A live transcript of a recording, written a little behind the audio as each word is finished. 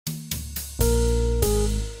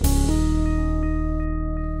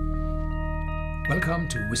welcome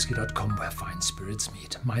to Whisky.com, where fine spirits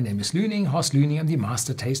meet. My name is Lüning, Horst Lüning. I'm the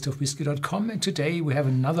master taster of Whisky.com, and today we have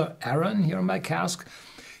another Arran here on my cask.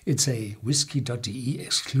 It's a Whisky.de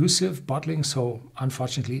exclusive bottling, so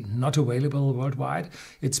unfortunately not available worldwide.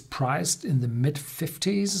 It's priced in the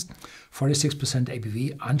mid-50s, 46%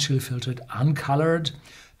 ABV, unchill filtered, uncolored,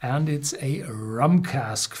 and it's a rum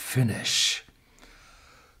cask finish.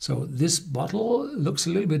 So this bottle looks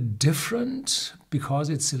a little bit different because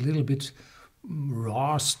it's a little bit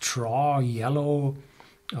raw straw yellow,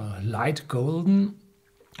 light golden,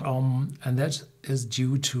 and that is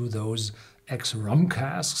due to those ex-rum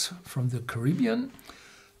casks from the Caribbean.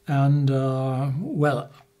 And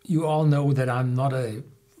well, you all know that I'm not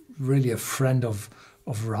really a friend of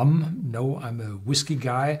rum. No, I'm a whiskey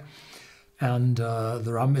guy, and the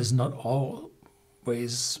rum is not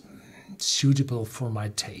always suitable for my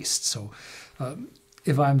taste. So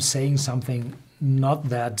if I'm saying something not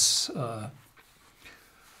that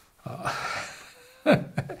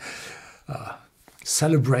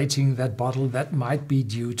celebrating that bottle, that might be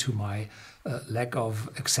due to my lack of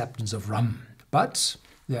acceptance of rum. But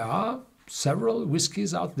there are several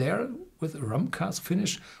whiskies out there with a rum cask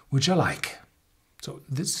finish which I like. So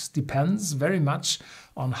this depends very much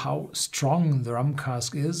on how strong the rum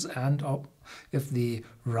cask is and if the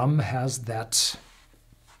rum has that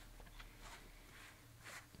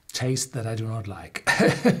taste that I do not like.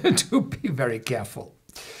 To be very careful.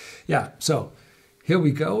 Yeah, so here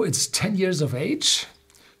we go. It's 10 years of age,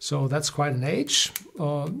 so that's quite an age,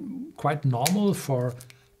 quite normal for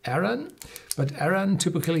Arran. But Arran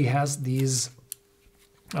typically has these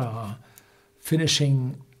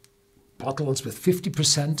finishing bottles with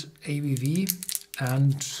 50% ABV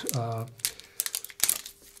and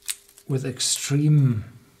with extreme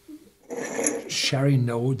sherry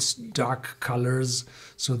notes, dark colors.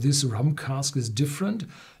 So this rum cask is different.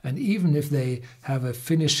 And even if they have a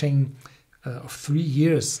finishing of 3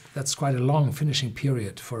 years, that's quite a long finishing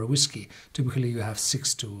period for a whiskey. Typically you have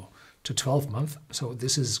 6 to 12 months. So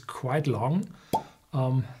this is quite long.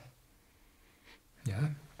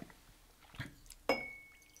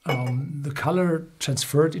 The color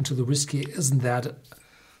transferred into the whiskey isn't that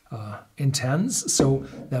intense. So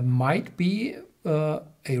there might be a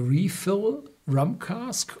refill rum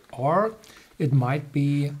cask, or it might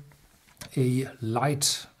be a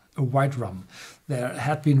white rum. There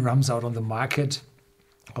had been rums out on the market.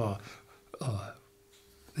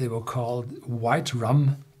 They were called white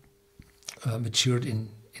rum, matured in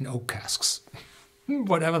oak casks.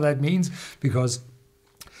 Whatever that means, because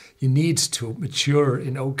you need to mature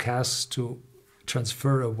in oak casks to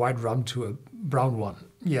transfer a white rum to a brown one.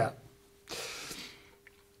 Yeah.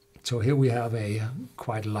 So here we have a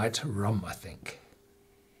quite light rum, I think.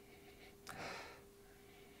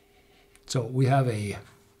 So we have a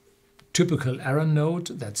typical Arran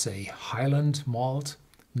note. That's a Highland malt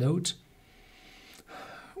note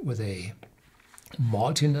with a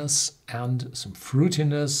maltiness and some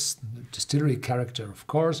fruitiness, distillery character, of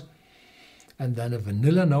course, and then a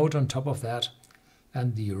vanilla note on top of that.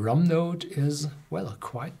 And the rum note is, well,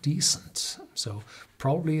 quite decent. So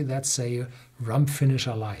probably that's a rum finish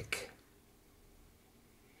I like.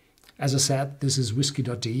 As I said, this is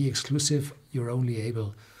Whisky.de exclusive. You're only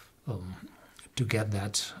able to get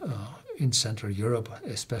that in Central Europe,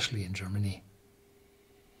 especially in Germany.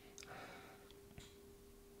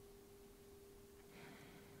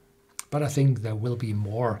 But I think there will be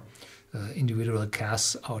more individual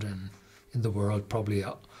casks out in the world, probably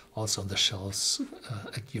also on the shelves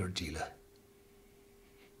at your dealer.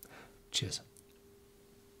 Cheers.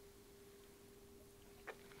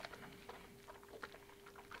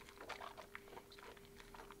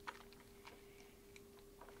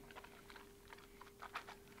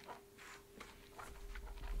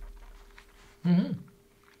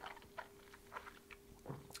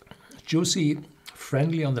 Juicy,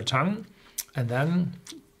 friendly on the tongue, and then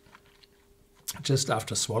just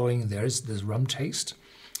after swallowing there is this rum taste.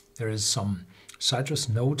 There is some citrus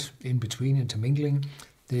note in between, intermingling.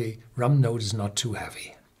 The rum note is not too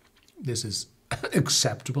heavy. This is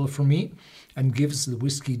acceptable for me and gives the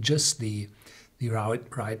whiskey just the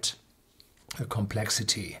right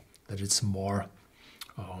complexity, that it's more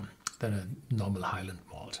than a normal Highland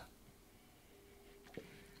malt.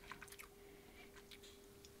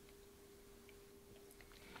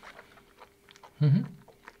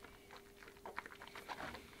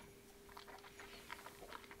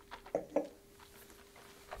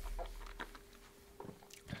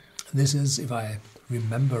 This is, if I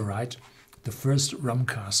remember right, the first rum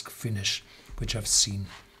cask finish which I've seen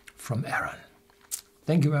from Arran.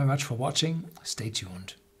 Thank you very much for watching. Stay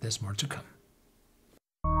tuned. There's more to come.